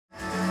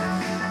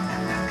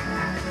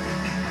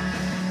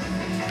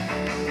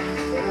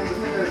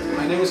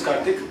name is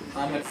Karthik.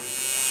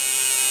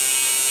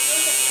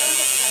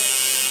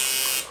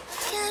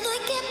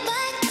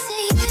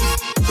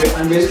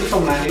 I'm basically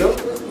from Mangalore.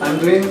 I'm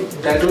doing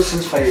tattoos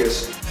since 5 years.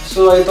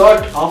 So I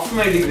thought after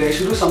my degree I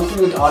should do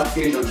something with art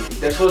field only.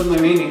 That was my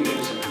main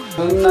intention.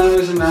 When I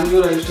was in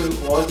Mangalore I used to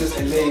watch this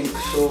LA Ink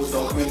show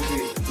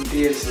documentary in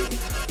TLC.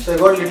 So I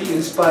got a little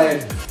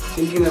inspired,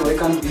 thinking that why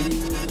can't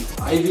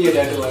I be a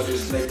tattoo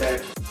artist like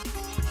that.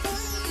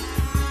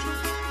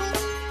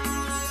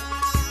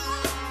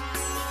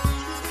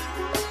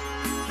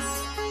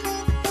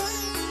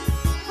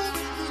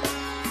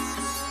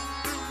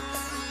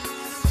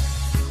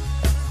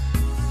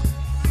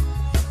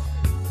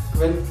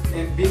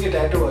 When being a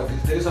tattoo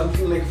artist, there is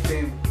something like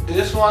fame. They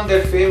just want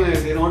that fame and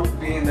they don't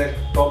be in that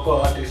proper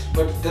artist.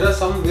 But there are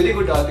some very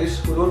good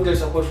artists who don't get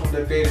support from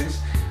their parents.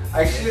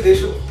 Actually, they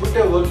should put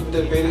a word with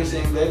their parents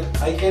saying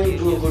that I can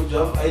do a good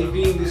job, I'll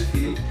be in this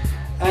field,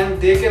 and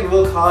they can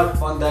work hard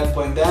on that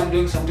point. They are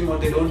doing something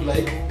what they don't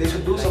like, they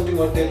should do something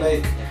what they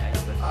like.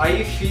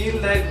 I feel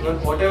that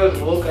whatever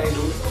work I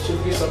do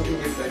should be something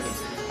different.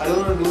 I don't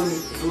want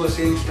to do a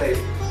same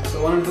style. So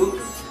I want to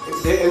do.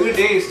 Every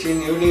day is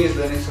changing, every day is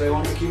learning, so I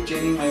want to keep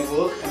changing my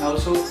work and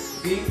also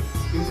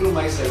improve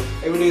myself.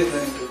 Every day is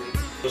learning to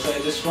me. So I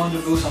just want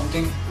to do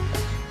something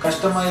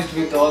customized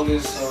with all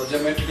these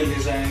geometrical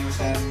designs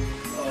and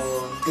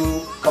to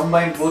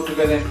combine both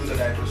together and do the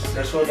tattoos.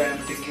 That's what I am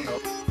thinking of.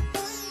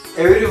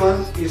 Everyone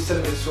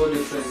itself is so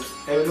different.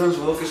 Everyone's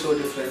work is so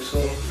different. So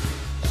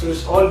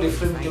it's all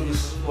different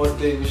things what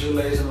they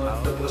visualize and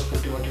what the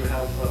perspective what you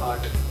have for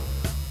art.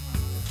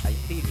 I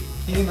feel it.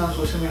 Even on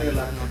social media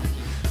language.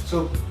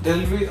 So there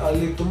will be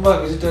only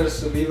tumba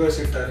visitors, viewers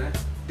ittare.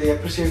 They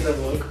appreciate the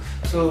work.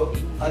 So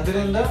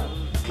adrinda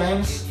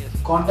clients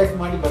contact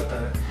ಮಾಡಿ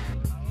ಬರ್ತಾರೆ.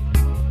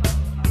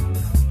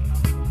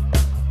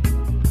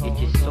 It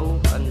is so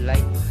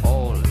unlike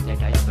all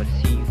that I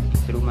perceive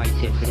through my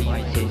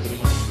senses.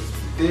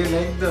 They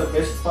like the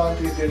best part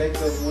is they like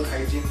the more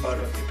hygiene part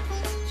of it.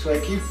 So I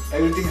keep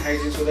everything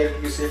hygiene so that it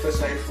will be safer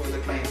side for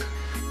the client.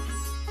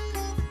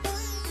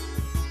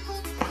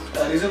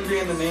 Reason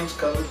being the name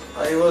Skull,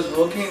 I was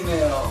working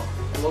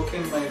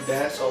in my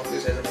dad's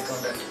office as an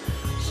accountant.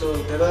 So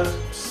there are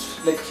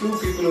like few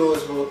people who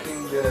was working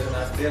there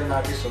as they're an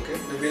artist, okay?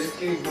 They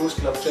basically do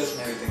sculptures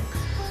and everything.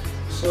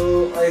 So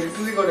I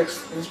literally got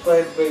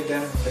inspired by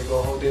them, like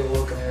how they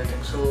work and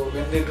everything. So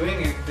when they're doing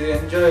it, they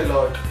enjoy a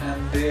lot and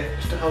they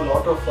used to have a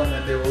lot of fun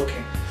when they're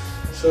working.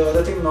 So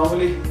other thing,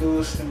 normally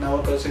Hindus in our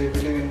culture we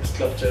believe in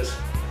sculptures.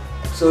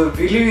 So we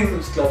believe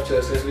in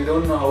sculptures, as we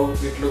don't know how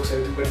it looks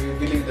everything, but we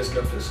believe in the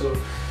sculptures. So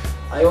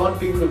I want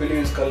people to believe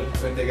in skull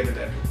when they get a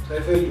tattoo. So I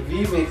feel we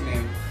make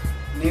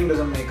name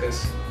doesn't make us.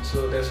 So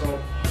that's what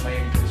my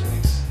intention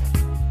is.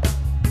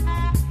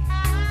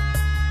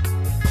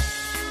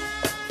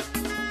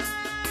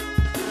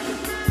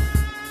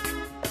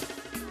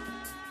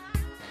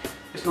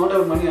 It's not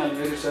about money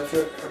always, it's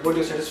about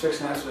your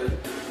satisfaction as well.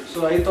 So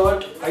I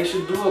thought I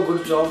should do a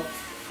good job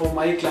for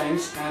my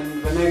clients, and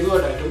when I do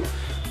a tattoo,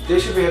 they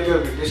should be happy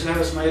of it. They should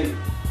have a smile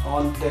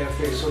on their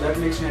face. So that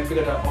makes me happy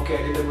that okay,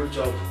 I did a good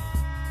job.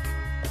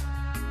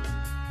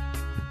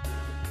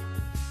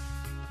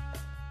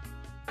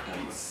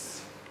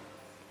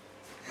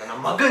 ನನ್ನ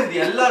ಮಗಂದು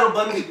ಎಲ್ಲರೂ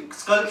ಬಂದು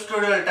sculpt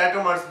studio tattoo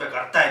ಮಾಡಿಸ್ಬೇಕು,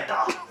 ಅರ್ಥ ಆಯ್ತಾ?